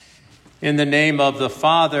In the name of the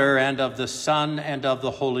Father, and of the Son, and of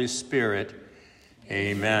the Holy Spirit.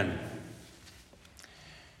 Amen.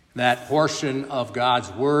 That portion of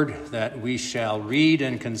God's Word that we shall read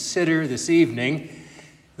and consider this evening,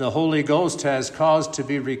 the Holy Ghost has caused to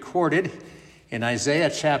be recorded in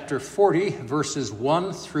Isaiah chapter 40, verses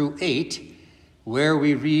 1 through 8, where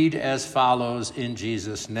we read as follows in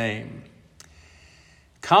Jesus' name.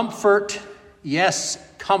 Comfort, yes,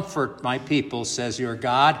 comfort my people, says your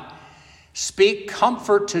God. Speak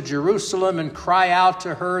comfort to Jerusalem and cry out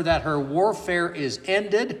to her that her warfare is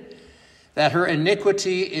ended, that her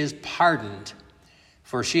iniquity is pardoned.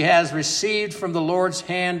 For she has received from the Lord's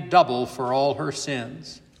hand double for all her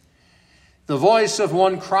sins. The voice of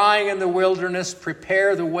one crying in the wilderness,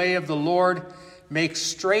 prepare the way of the Lord, make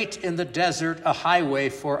straight in the desert a highway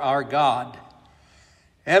for our God.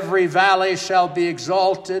 Every valley shall be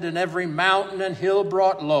exalted, and every mountain and hill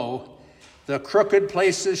brought low. The crooked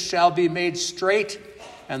places shall be made straight,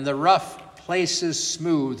 and the rough places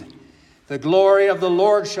smooth. The glory of the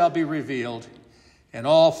Lord shall be revealed, and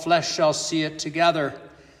all flesh shall see it together,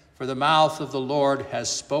 for the mouth of the Lord has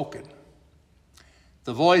spoken.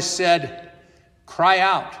 The voice said, cry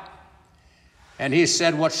out. And he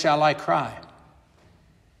said, what shall I cry?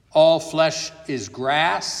 All flesh is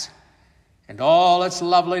grass, and all its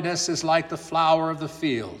loveliness is like the flower of the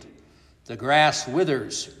field. The grass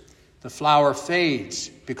withers, the flower fades,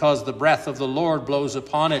 because the breath of the Lord blows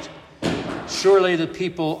upon it. Surely the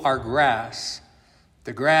people are grass.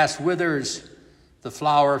 The grass withers, the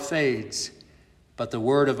flower fades, but the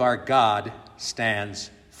word of our God stands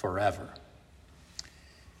forever.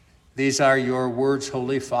 These are your words,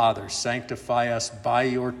 Holy Father. Sanctify us by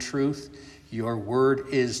your truth. Your word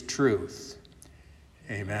is truth.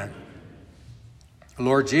 Amen.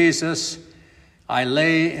 Lord Jesus, I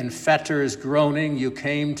lay in fetters groaning, you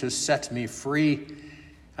came to set me free.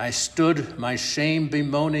 I stood my shame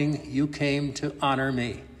bemoaning, you came to honor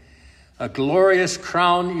me. A glorious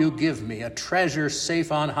crown you give me, a treasure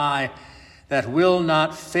safe on high, that will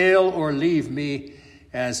not fail or leave me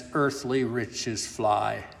as earthly riches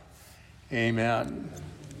fly. Amen.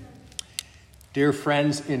 Dear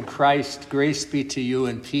friends in Christ, grace be to you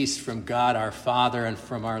and peace from God our Father and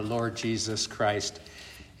from our Lord Jesus Christ.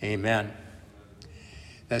 Amen.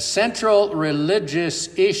 The central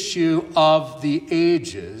religious issue of the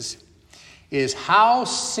ages is how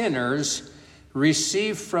sinners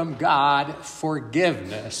receive from God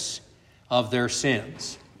forgiveness of their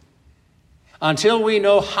sins. Until we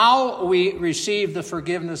know how we receive the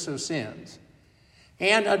forgiveness of sins,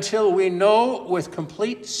 and until we know with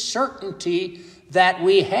complete certainty that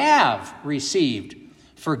we have received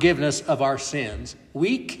forgiveness of our sins,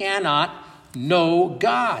 we cannot know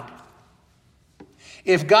God.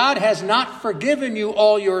 If God has not forgiven you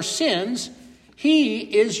all your sins, he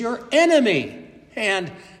is your enemy,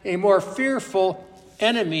 and a more fearful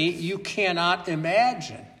enemy you cannot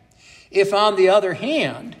imagine. If, on the other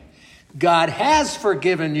hand, God has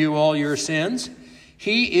forgiven you all your sins,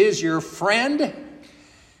 he is your friend,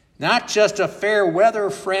 not just a fair weather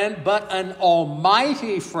friend, but an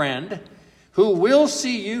almighty friend who will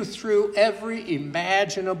see you through every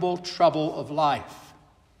imaginable trouble of life.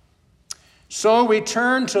 So we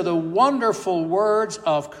turn to the wonderful words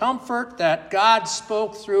of comfort that God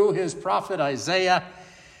spoke through his prophet Isaiah,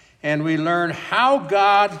 and we learn how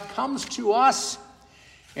God comes to us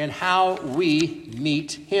and how we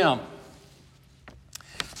meet him.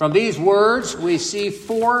 From these words, we see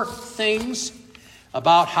four things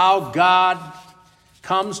about how God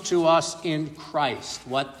comes to us in Christ,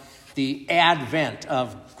 what the advent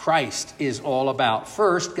of Christ is all about.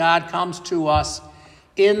 First, God comes to us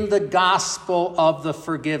in the gospel of the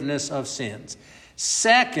forgiveness of sins.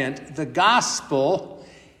 Second, the gospel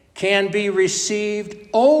can be received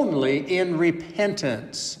only in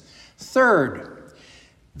repentance. Third,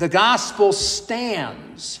 the gospel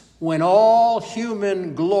stands when all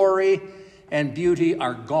human glory and beauty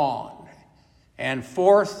are gone. And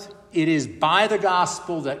fourth, it is by the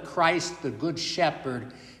gospel that Christ, the good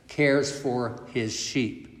shepherd, cares for his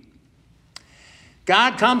sheep.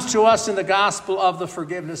 God comes to us in the gospel of the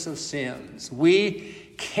forgiveness of sins. We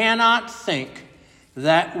cannot think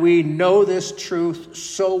that we know this truth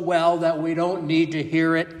so well that we don't need to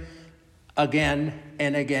hear it again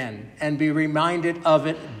and again and be reminded of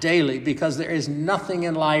it daily, because there is nothing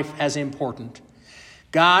in life as important.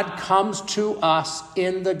 God comes to us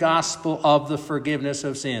in the gospel of the forgiveness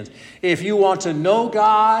of sins. If you want to know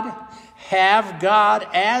God, have God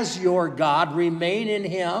as your God, remain in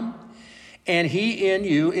him, and he in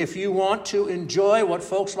you. If you want to enjoy what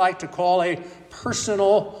folks like to call a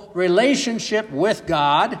personal relationship with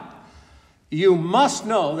God, You must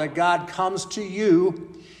know that God comes to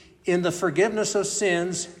you in the forgiveness of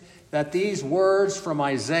sins, that these words from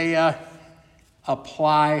Isaiah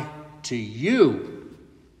apply to you.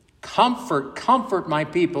 Comfort, comfort my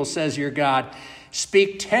people, says your God.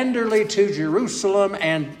 Speak tenderly to Jerusalem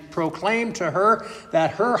and proclaim to her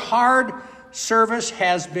that her hard service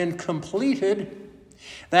has been completed,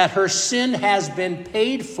 that her sin has been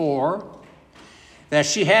paid for, that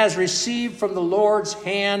she has received from the Lord's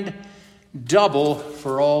hand double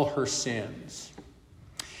for all her sins.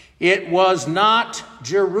 It was not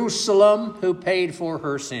Jerusalem who paid for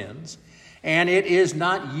her sins, and it is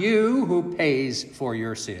not you who pays for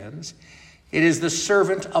your sins. It is the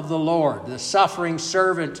servant of the Lord, the suffering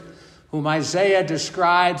servant whom Isaiah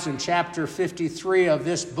describes in chapter 53 of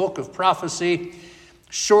this book of prophecy.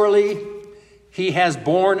 Surely he has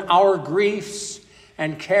borne our griefs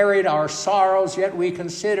and carried our sorrows, yet we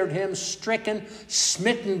considered him stricken,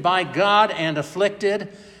 smitten by God, and afflicted.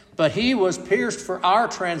 But he was pierced for our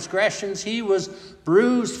transgressions. He was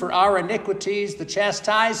bruised for our iniquities. The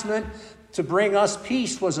chastisement to bring us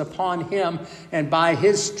peace was upon him, and by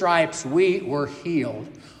his stripes we were healed.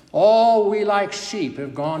 All we like sheep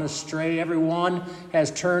have gone astray. Everyone has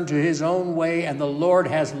turned to his own way, and the Lord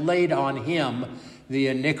has laid on him the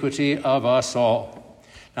iniquity of us all.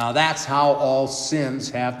 Now that's how all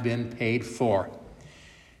sins have been paid for.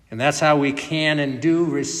 And that's how we can and do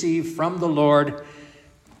receive from the Lord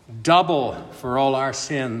double for all our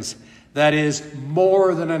sins. That is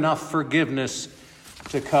more than enough forgiveness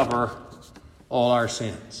to cover all our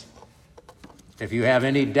sins. If you have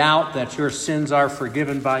any doubt that your sins are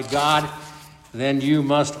forgiven by God, then you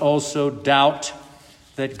must also doubt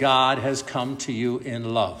that God has come to you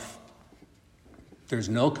in love. There's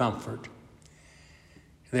no comfort.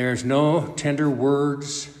 There's no tender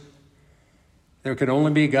words. There can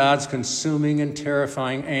only be God's consuming and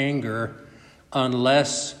terrifying anger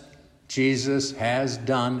unless Jesus has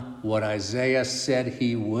done what Isaiah said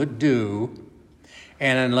he would do,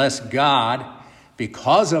 and unless God,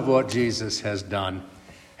 because of what Jesus has done,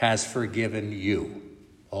 has forgiven you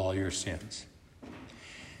all your sins.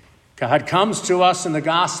 God comes to us in the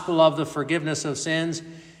gospel of the forgiveness of sins,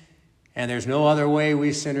 and there's no other way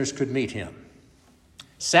we sinners could meet him.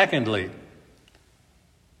 Secondly,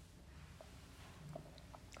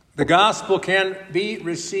 the gospel can be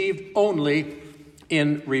received only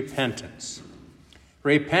in repentance.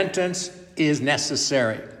 Repentance is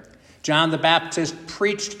necessary. John the Baptist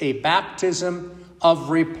preached a baptism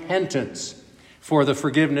of repentance for the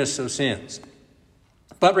forgiveness of sins.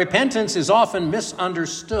 But repentance is often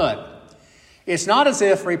misunderstood. It's not as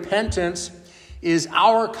if repentance is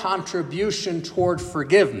our contribution toward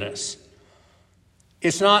forgiveness.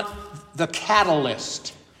 It's not the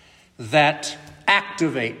catalyst that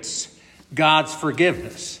activates God's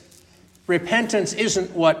forgiveness. Repentance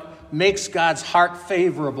isn't what makes God's heart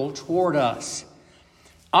favorable toward us.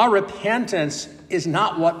 Our repentance is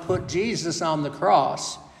not what put Jesus on the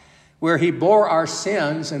cross, where he bore our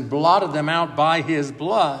sins and blotted them out by his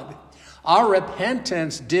blood. Our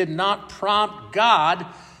repentance did not prompt God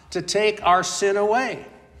to take our sin away.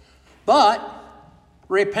 But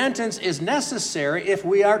repentance is necessary if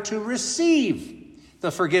we are to receive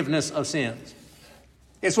the forgiveness of sins.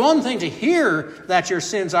 It's one thing to hear that your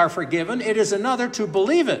sins are forgiven. It is another to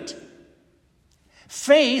believe it.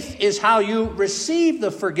 Faith is how you receive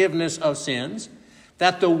the forgiveness of sins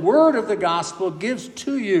that the word of the gospel gives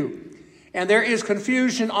to you. And there is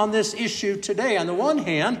confusion on this issue today. On the one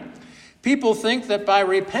hand, people think that by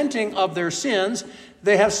repenting of their sins,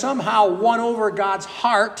 they have somehow won over God's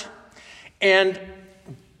heart and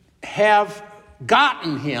have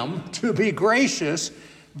gotten him to be gracious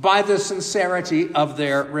by the sincerity of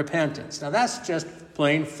their repentance. Now that's just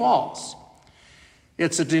plain false.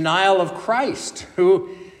 It's a denial of Christ,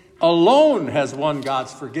 who alone has won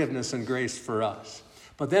God's forgiveness and grace for us.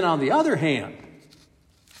 But then on the other hand,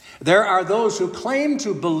 there are those who claim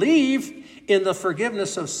to believe in the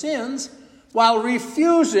forgiveness of sins while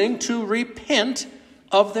refusing to repent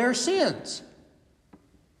of their sins.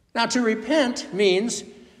 Now, to repent means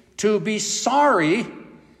to be sorry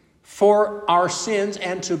for our sins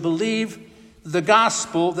and to believe the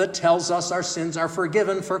gospel that tells us our sins are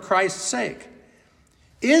forgiven for Christ's sake.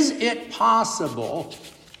 Is it possible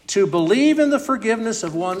to believe in the forgiveness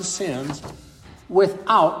of one's sins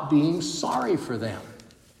without being sorry for them?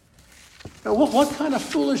 Now, what kind of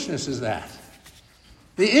foolishness is that?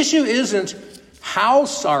 The issue isn't how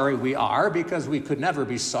sorry we are, because we could never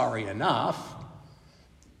be sorry enough.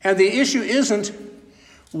 And the issue isn't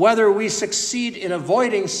whether we succeed in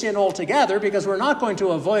avoiding sin altogether, because we're not going to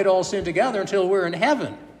avoid all sin together until we're in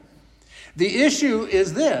heaven. The issue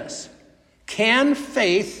is this: Can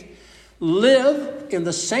faith live in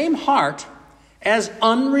the same heart as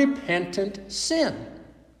unrepentant sin?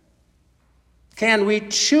 Can we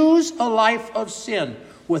choose a life of sin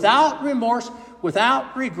without remorse,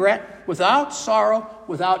 without regret, without sorrow,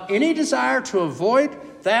 without any desire to avoid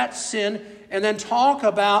that sin, and then talk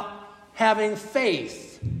about having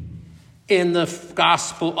faith in the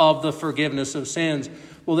gospel of the forgiveness of sins?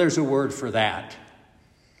 Well, there's a word for that.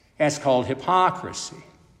 That's called hypocrisy.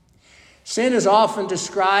 Sin is often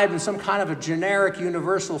described in some kind of a generic,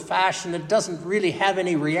 universal fashion that doesn't really have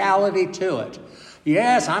any reality to it.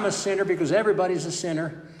 Yes, I'm a sinner because everybody's a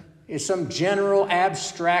sinner. It's some general,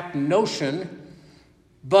 abstract notion.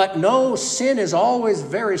 But no, sin is always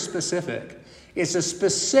very specific. It's a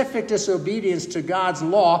specific disobedience to God's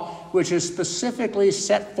law, which is specifically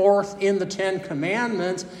set forth in the Ten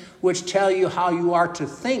Commandments, which tell you how you are to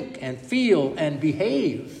think and feel and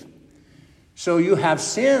behave. So you have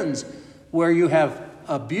sins where you have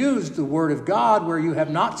abused the word of God, where you have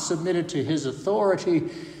not submitted to his authority,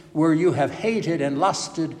 where you have hated and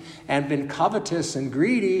lusted and been covetous and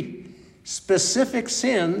greedy. Specific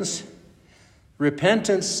sins.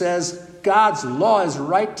 Repentance says God's law is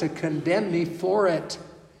right to condemn me for it.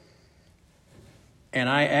 And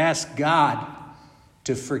I ask God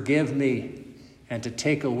to forgive me and to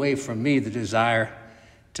take away from me the desire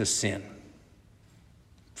to sin.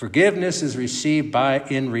 Forgiveness is received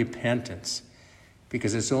in repentance,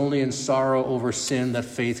 because it's only in sorrow over sin that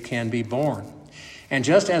faith can be born. And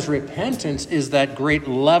just as repentance is that great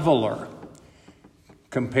leveler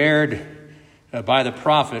compared by the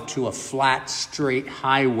prophet to a flat, straight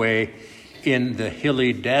highway in the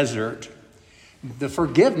hilly desert, the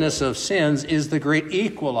forgiveness of sins is the great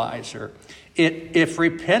equalizer.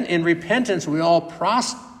 In repentance, we all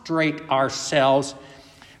prostrate ourselves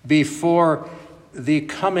before the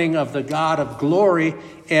coming of the God of glory,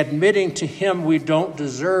 admitting to him we don't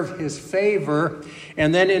deserve his favor.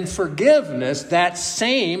 And then in forgiveness, that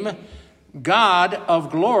same God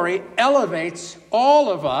of glory elevates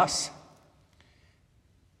all of us,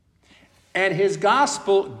 and his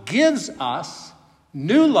gospel gives us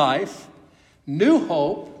new life, new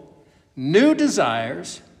hope, new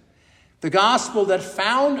desires. The gospel that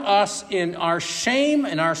found us in our shame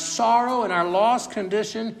and our sorrow and our lost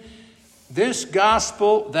condition, this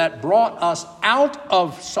gospel that brought us out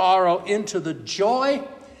of sorrow into the joy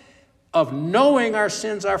of knowing our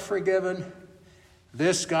sins are forgiven,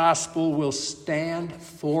 this gospel will stand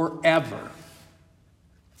forever.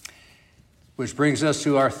 Which brings us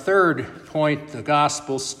to our third point. The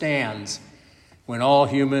gospel stands when all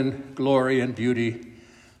human glory and beauty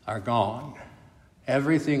are gone.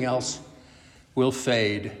 Everything else will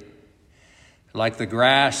fade, like the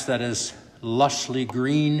grass that is lushly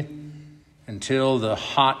green until the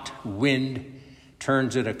hot wind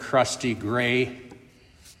turns it a crusty gray,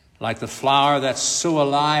 like the flower that's so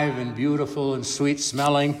alive and beautiful and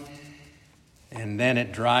sweet-smelling, and then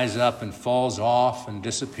it dries up and falls off and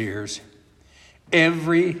disappears.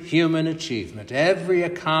 Every human achievement, every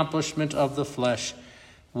accomplishment of the flesh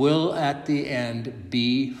will at the end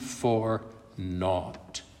be for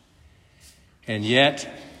naught. And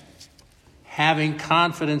yet, having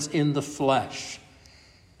confidence in the flesh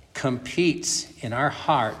competes in our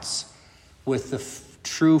hearts with the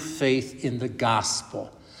true faith in the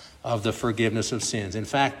gospel of the forgiveness of sins. In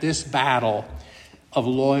fact, this battle of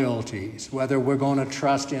loyalties, whether we're going to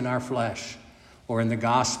trust in our flesh or in the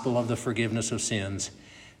gospel of the forgiveness of sins,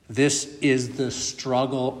 this is the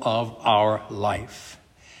struggle of our life.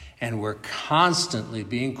 And we're constantly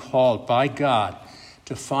being called by God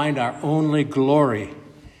to find our only glory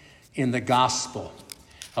in the gospel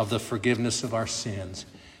of the forgiveness of our sins,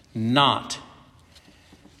 not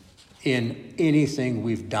in anything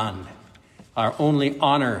we've done. Our only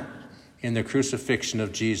honor in the crucifixion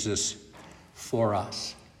of Jesus for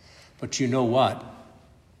us. But you know what?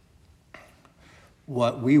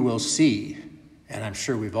 What we will see, and I'm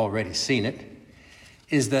sure we've already seen it,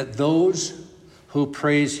 is that those who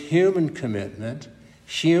praise human commitment,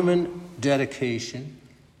 human dedication,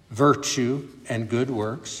 virtue, and good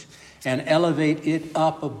works, and elevate it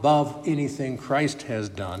up above anything Christ has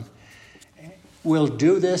done, will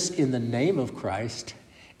do this in the name of Christ,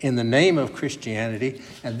 in the name of Christianity,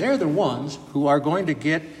 and they're the ones who are going to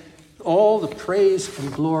get all the praise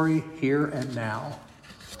and glory here and now.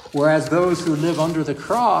 Whereas those who live under the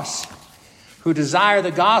cross, who desire the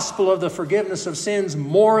gospel of the forgiveness of sins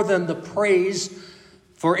more than the praise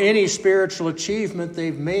for any spiritual achievement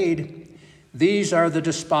they've made, these are the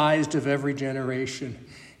despised of every generation.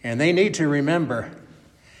 And they need to remember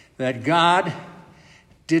that God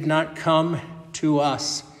did not come to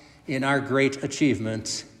us in our great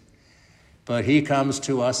achievements, but he comes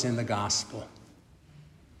to us in the gospel.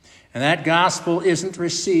 And that gospel isn't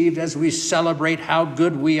received as we celebrate how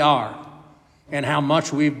good we are and how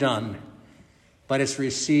much we've done, but it's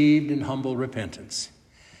received in humble repentance.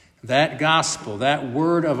 That gospel, that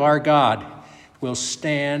word of our God, will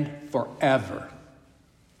stand forever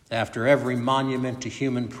after every monument to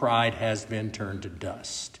human pride has been turned to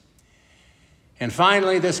dust. And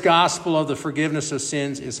finally, this gospel of the forgiveness of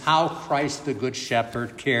sins is how Christ, the Good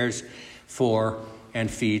Shepherd, cares for and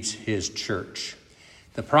feeds his church.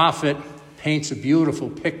 The prophet paints a beautiful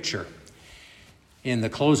picture in the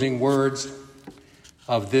closing words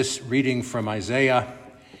of this reading from Isaiah.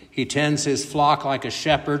 He tends his flock like a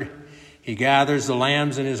shepherd. He gathers the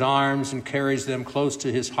lambs in his arms and carries them close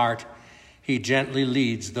to his heart. He gently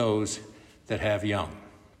leads those that have young.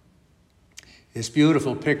 This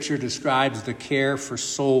beautiful picture describes the care for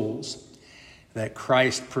souls that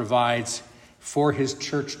Christ provides for his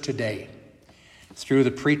church today through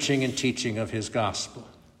the preaching and teaching of his gospel.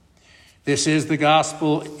 This is the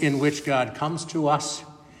gospel in which God comes to us,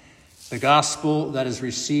 the gospel that is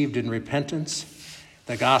received in repentance,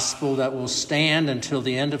 the gospel that will stand until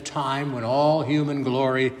the end of time when all human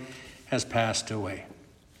glory has passed away.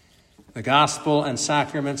 The gospel and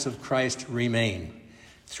sacraments of Christ remain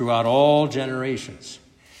throughout all generations,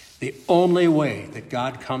 the only way that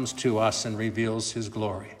God comes to us and reveals his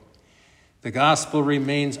glory. The gospel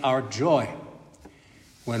remains our joy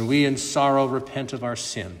when we in sorrow repent of our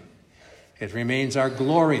sin. It remains our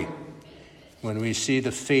glory when we see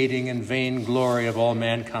the fading and vain glory of all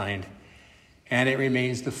mankind. And it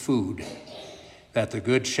remains the food that the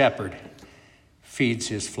Good Shepherd feeds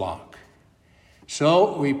his flock.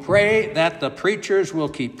 So we pray that the preachers will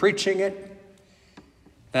keep preaching it,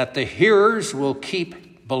 that the hearers will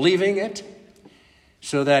keep believing it,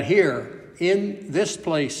 so that here in this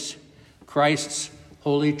place, Christ's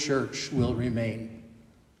holy church will remain.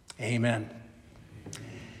 Amen.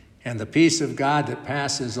 And the peace of God that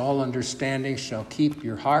passes all understanding shall keep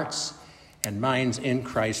your hearts and minds in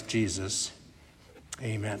Christ Jesus.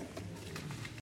 Amen.